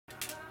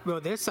Well,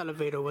 this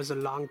elevator was a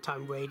long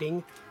time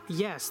waiting.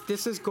 Yes,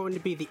 this is going to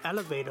be the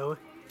elevator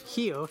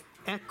here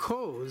at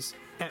Kohl's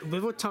at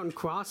RiverTown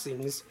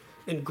Crossings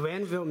in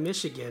Grandville,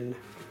 Michigan.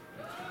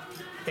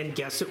 And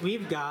guess what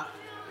we've got?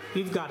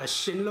 We've got a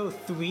Schindler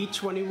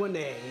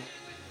 321A.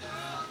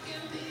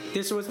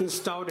 This was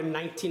installed in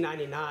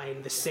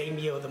 1999, the same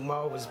year the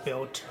mall was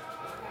built.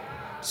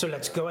 So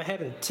let's go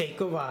ahead and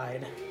take a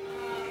ride.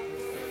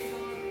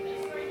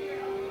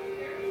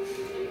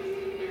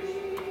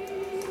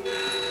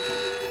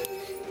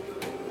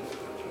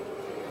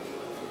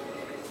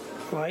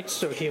 Right,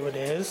 so here it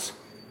is.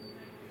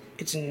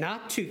 It's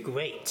not too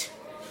great.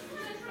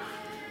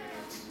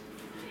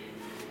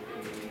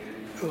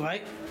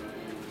 Alright,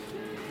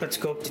 let's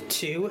go up to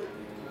 2.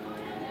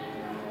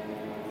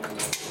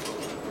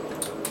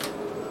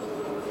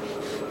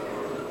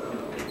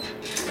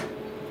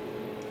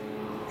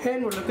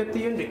 And we'll look at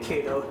the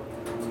indicator.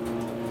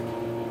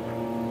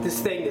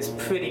 This thing is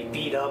pretty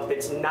beat up,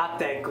 it's not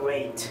that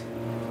great.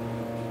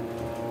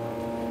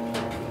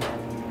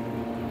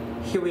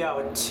 Here we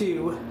are at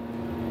 2.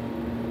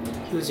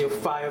 Here's your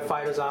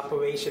firefighter's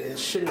operation and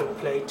Schindler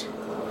plate.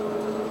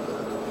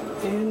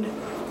 And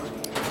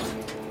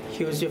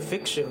here's your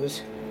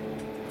fixtures.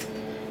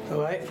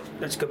 Alright,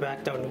 let's go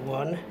back down to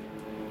 1.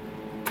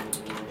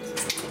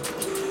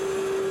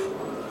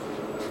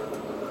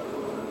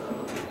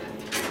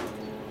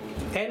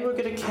 And we're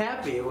gonna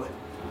cap you.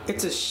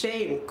 It's a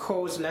shame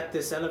Kohl's let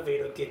this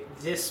elevator get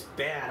this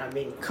bad. I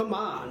mean, come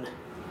on.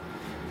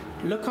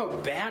 Look how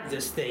bad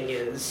this thing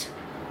is.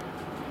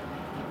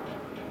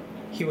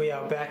 Here we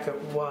are back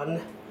at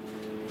 1.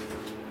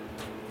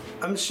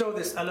 I'm sure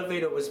this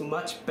elevator was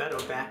much better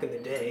back in the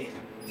day.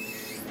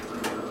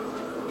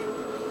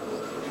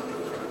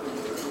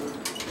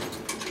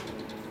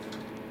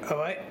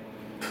 Alright.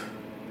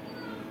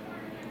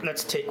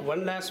 Let's take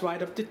one last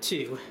ride up to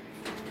 2.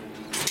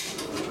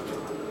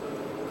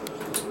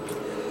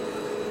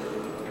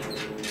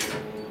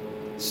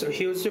 So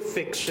here's your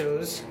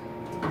fixtures,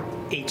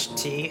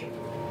 HT,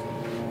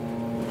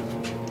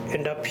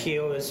 and up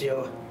here is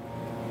your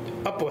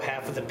upper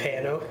half of the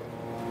panel.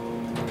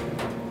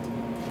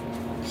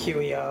 Here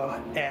we are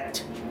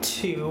at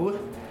 2.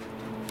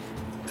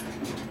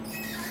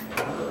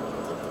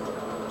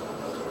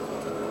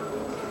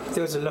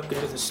 There's a look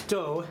into the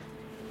store,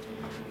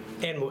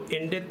 and we'll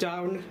end it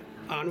down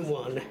on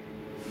 1.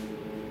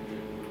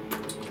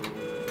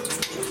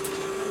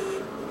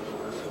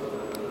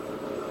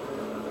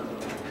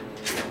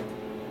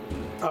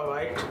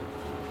 Alright,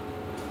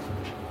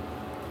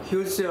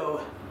 here's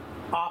your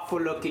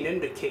awful looking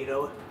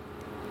indicator,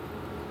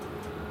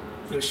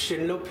 your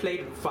Schindler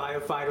plate and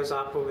firefighter's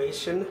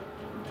operation,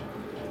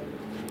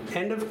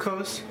 and of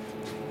course,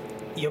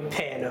 your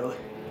panel,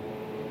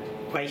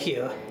 right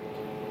here.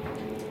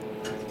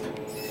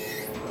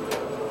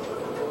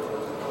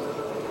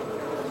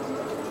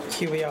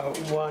 Here we are at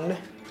 1.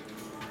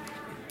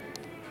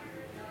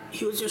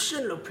 Here's your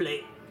Schindler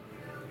plate.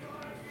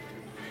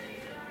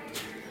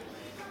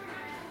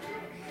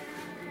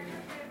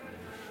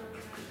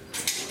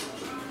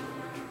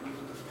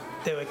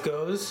 There it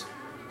goes,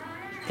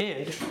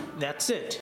 and that's it.